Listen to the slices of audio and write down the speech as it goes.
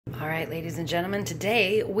All right, ladies and gentlemen,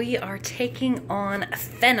 today we are taking on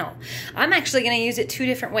fennel. I'm actually going to use it two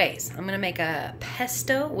different ways. I'm going to make a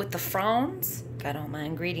pesto with the fronds. Got all my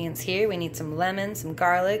ingredients here. We need some lemon, some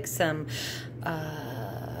garlic, some,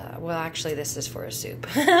 well, actually this is for a soup.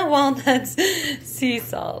 Walnuts, sea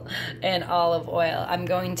salt, and olive oil. I'm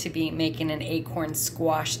going to be making an acorn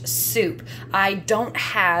squash soup. I don't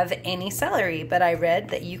have any celery, but I read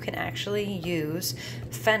that you can actually use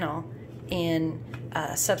fennel in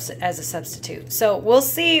as a substitute. So we'll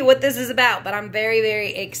see what this is about, but I'm very,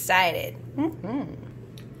 very excited.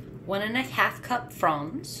 1.5 cup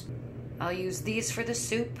fronds. I'll use these for the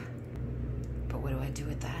soup, but what do I do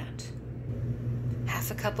with that?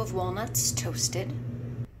 1/2 cup of walnuts toasted.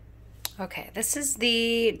 Okay, this is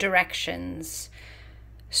the directions.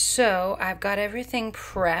 So I've got everything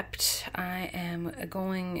prepped. I am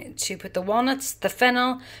going to put the walnuts, the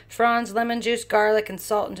fennel, fronds, lemon juice, garlic, and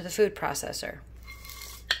salt into the food processor.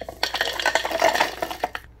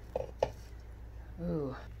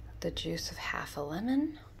 Ooh, the juice of 1/2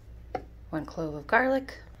 lemon, 1 clove of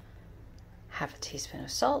garlic, 1/2 teaspoon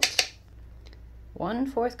of salt,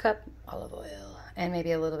 1/4 cup olive oil, and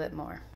maybe a little bit more.